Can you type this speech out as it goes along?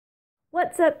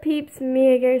What's up, peeps?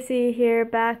 Mia Garcia here,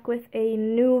 back with a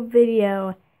new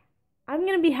video. I'm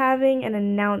going to be having an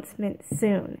announcement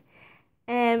soon.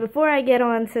 And before I get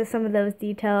on to some of those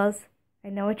details, I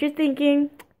know what you're thinking.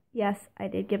 Yes, I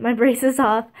did get my braces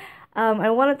off. I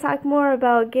want to talk more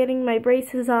about getting my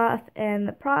braces off and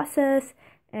the process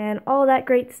and all that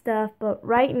great stuff, but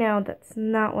right now that's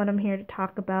not what I'm here to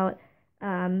talk about.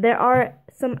 There are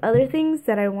some other things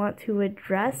that I want to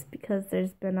address because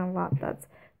there's been a lot that's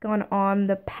gone on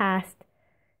the past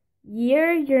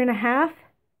year and a half.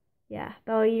 Yeah,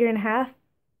 about a year and a half.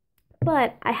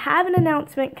 But I have an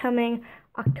announcement coming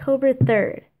October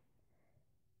 3rd.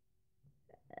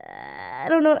 I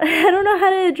don't know how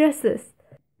to address this.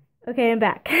 Okay, I'm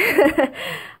back.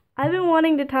 I've been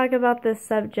wanting to talk about this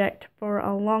subject for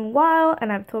a long while,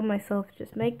 and I've told myself,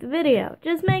 just make the video.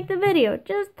 Just make the video.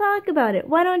 Just talk about it.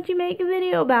 Why don't you make a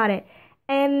video about it?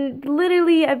 And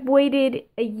literally, I've waited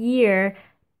a year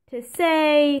to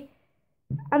say,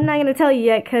 I'm not going to tell you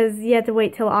yet because you have to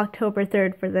wait till October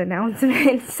 3rd for the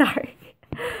announcement. Sorry.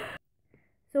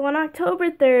 So on October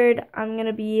 3rd, I'm going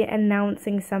to be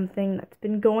announcing something that's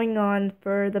been going on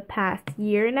for the past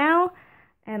year now.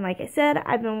 And like I said,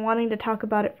 I've been wanting to talk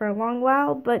about it for a long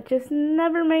while, but just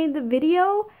never made the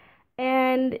video.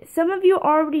 And some of you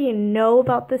already know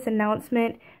about this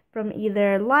announcement from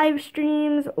either live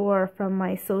streams or from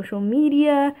my social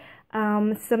media.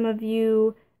 Some of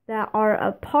you that are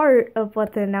a part of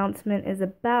what the announcement is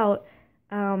about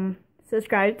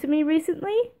subscribed to me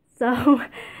recently. So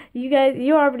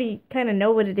you already kind of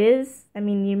know what it is. I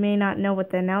mean, you may not know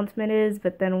what the announcement is,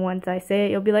 but then once I say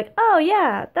it, you'll be like, oh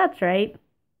yeah, that's right.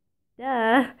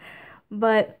 Duh.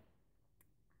 But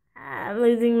I'm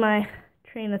losing my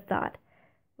train of thought.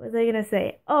 What was I gonna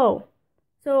say? Oh,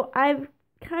 so I've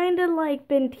kind of like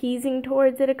been teasing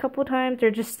towards it a couple times or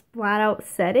just flat out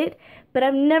said it, but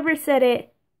I've never said it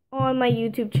on my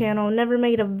YouTube channel, never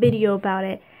made a video about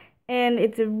it. And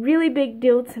it's a really big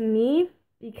deal to me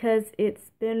because it's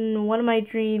been one of my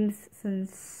dreams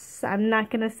since, I'm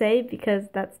not gonna say because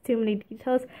that's too many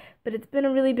details, but it's been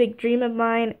a really big dream of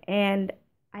mine, and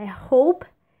I hope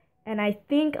and I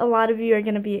think a lot of you are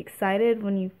going to be excited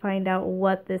when you find out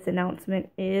what this announcement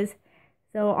is.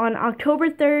 So on October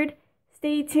 3rd,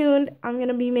 stay tuned. I'm going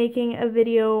to be making a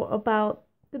video about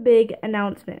the big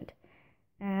announcement.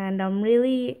 And I'm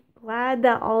really glad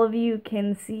that all of you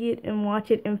can see it and watch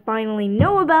it and finally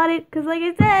know about it. Because like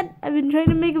I said, I've been trying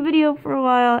to make a video for a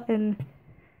while and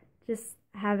just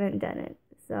haven't done it.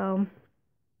 So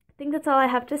I think that's all I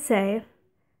have to say.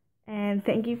 And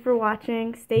thank you for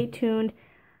watching. Stay tuned.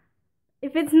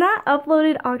 If it's not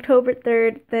uploaded October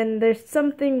 3rd, then there's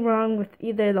something wrong with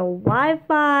either the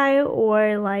Wi-Fi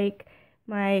or like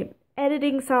my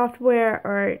editing software,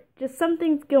 or just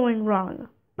something's going wrong.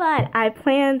 But I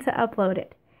plan to upload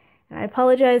it. And I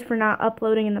apologize for not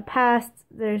uploading in the past.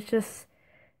 There's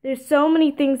so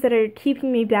many things that are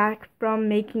keeping me back from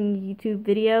making YouTube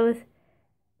videos.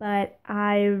 But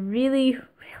I really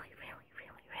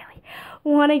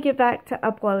want to get back to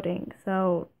uploading,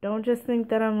 so don't just think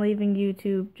that I'm leaving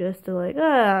YouTube just to like,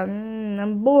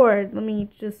 I'm bored, let me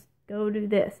just go do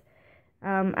this.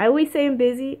 I always say I'm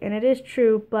busy, and it is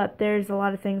true, but there's a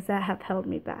lot of things that have held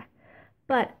me back.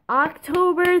 But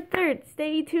October 3rd,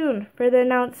 stay tuned for the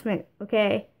announcement,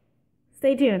 okay?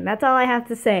 Stay tuned, that's all I have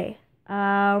to say.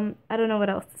 I don't know what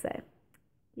else to say.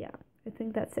 Yeah, I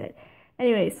think that's it.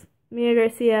 Anyways, Mia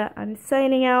Garcia, I'm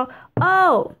signing out.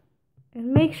 Oh!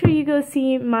 And make sure you go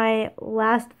see my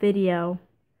last video.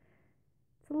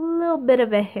 It's a little bit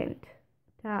of a hint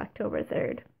to October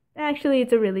 3rd. Actually,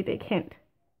 it's a really big hint.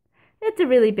 It's a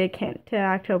really big hint to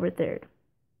October 3rd.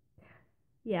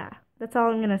 Yeah, that's all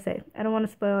I'm going to say. I don't want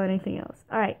to spoil anything else.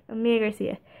 Alright, I'm Mia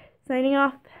Garcia. Signing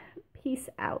off. Peace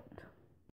out.